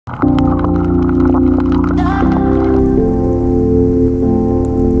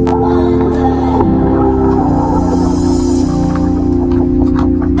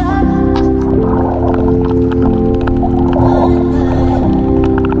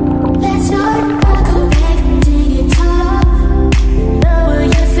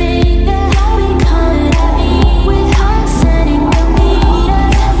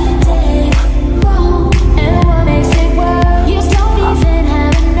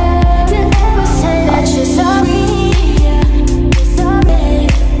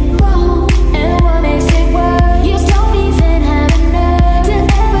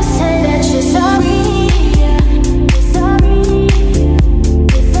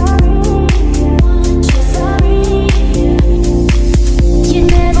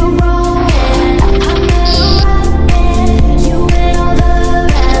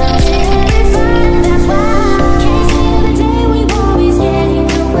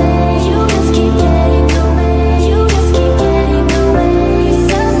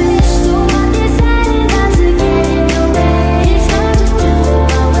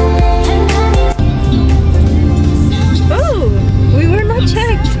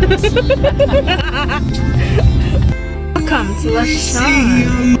Welcome to the shop.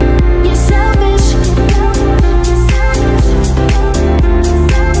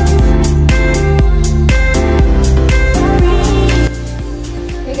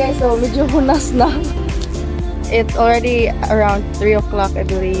 Hey guys, so medyo hunas na. It's already around 3 o'clock, I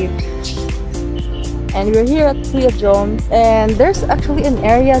believe. And we're here at Kuya Jom's, and there's actually an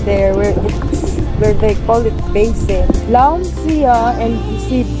area there where they call it basin. Lawn siya, and you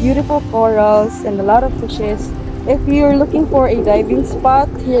see beautiful corals and a lot of fishes. If you're looking for a diving spot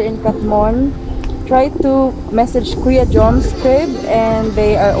here in Catmon, try to message Kuya Jom's crib, and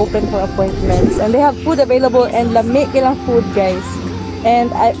they are open for appointments. And they have food available, and lami kilang food, guys.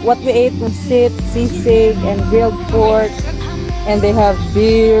 And what we ate was sisig and grilled pork, and they have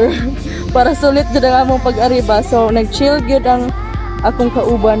beer. Para sulit jud ang among pag-ariba. So nag-chill gyud ang akong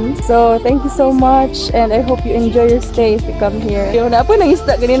kauban. So thank you so much, and I hope you enjoy your stay if you come here. Yung na po nang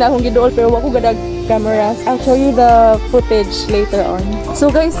isda ganina akong giduol, pero wako gadag cameras. I'll show you the footage later on.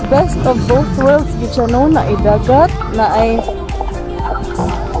 So guys, best of both worlds gid no, na idagat na ay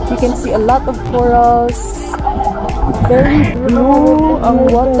you can see a lot of corals. Very blue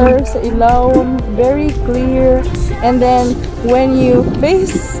ang water sa ilawom, very clear. And then when you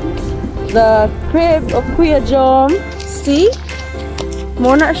face the crib of Kuya Jom, see?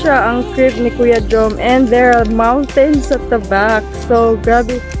 Muna siya ang crib ni Kuya Jom, and there are mountains at the back. So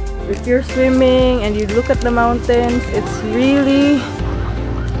grabe, if you're swimming and you look at the mountains, it's really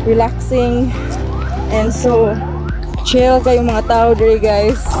relaxing and so chill kayong mga tao there,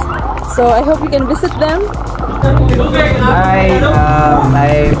 guys. So I hope you can visit them. Hi,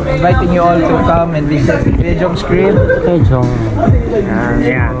 I'm inviting you all to come and visit Kuya Jom's crib. Hey, Jom.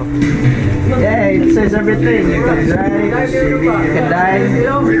 Yeah, it says everything. You can drive, you can dive,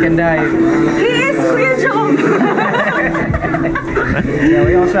 you can dive. He is Kuya Jom! Yeah,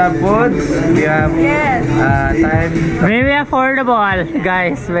 we also have foods. We have time. Very affordable,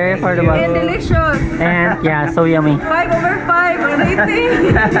 guys. Very affordable. And delicious! And yeah, so yummy. 5/5 ang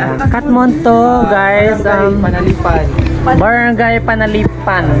rating! Catmon to, guys. Panalipan. Barangay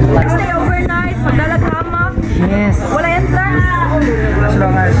Panalipan. Stay overnight, magdalag hamak. Yes. Wala entrance. As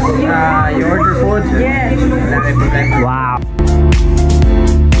long as you order food, Yes. Wow.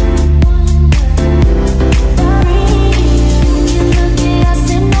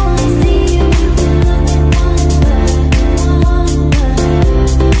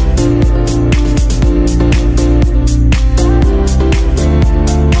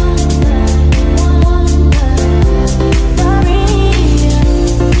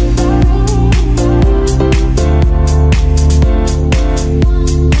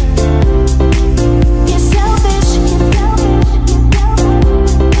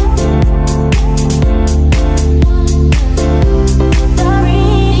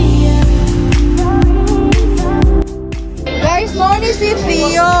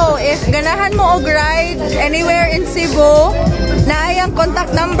 If ganahan mo og ride anywhere in Cebu, naayang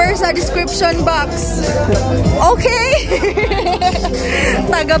contact number sa description box. Okay?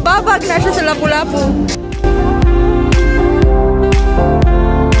 Tagababag na siya sa Lapu-Lapu.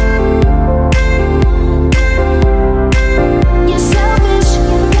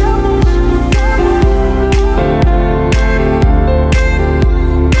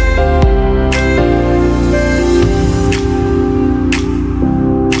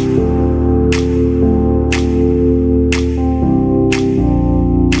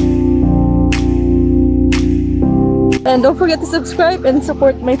 And don't forget to subscribe and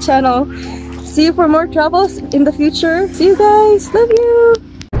support my channel. See you for more travels in the future. See you guys. Love you.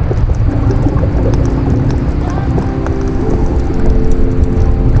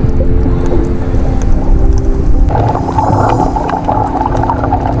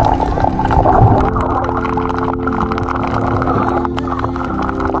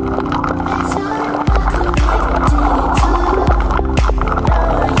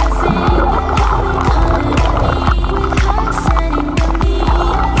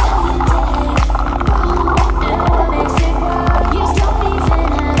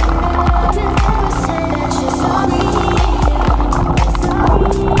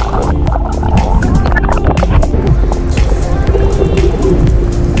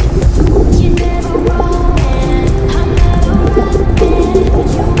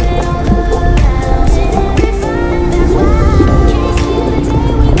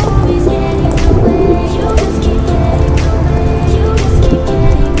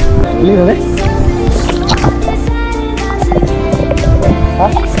 Lihat deh.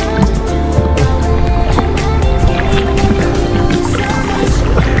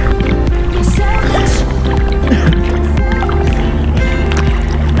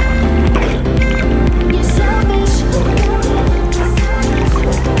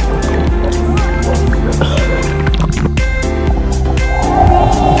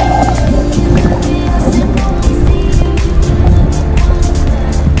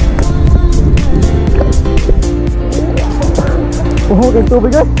 Oh, kay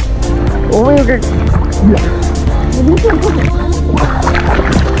tubig guys. Oh, may kay.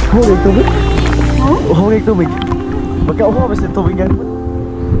 Oh, kay tubig. Oh, kay tubig. Magka-uho basta tubig yan.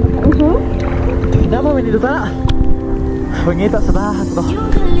 Damo man dito ta. Pangita sa dahat to.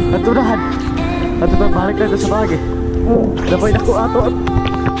 Ato dahan. Ato ta balik na sa bagay. Dapat ako ato.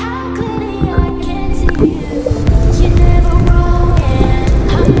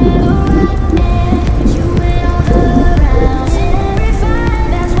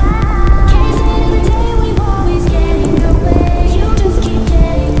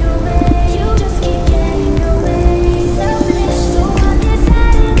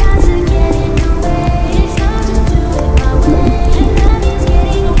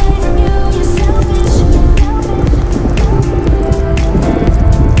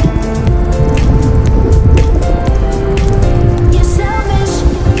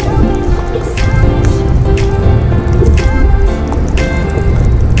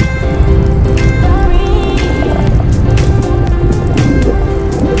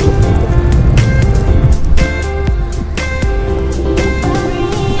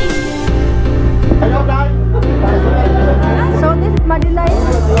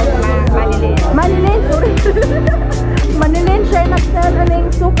 Manilin siya nagsan aning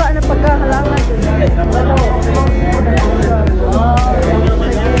suka na pagkahalangan.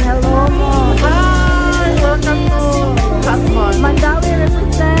 Hello mo. Hi! Welcome to Catmon. Mandawi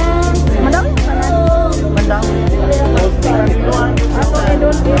represent. Mandawi kanan. Mandawi. Ako idol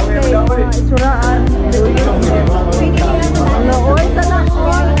is kay Itsuraan. Hello, oy tanak ko.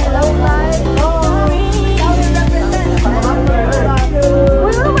 Hello, live. Uy,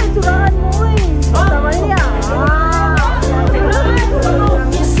 ano ba Itsuraan mo eh? Sama niya.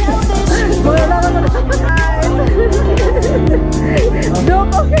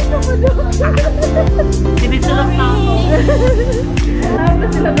 Joke, okay ka mo, joke. Sinisulok na ako. Ano ba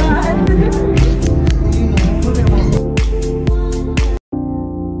sila gaan?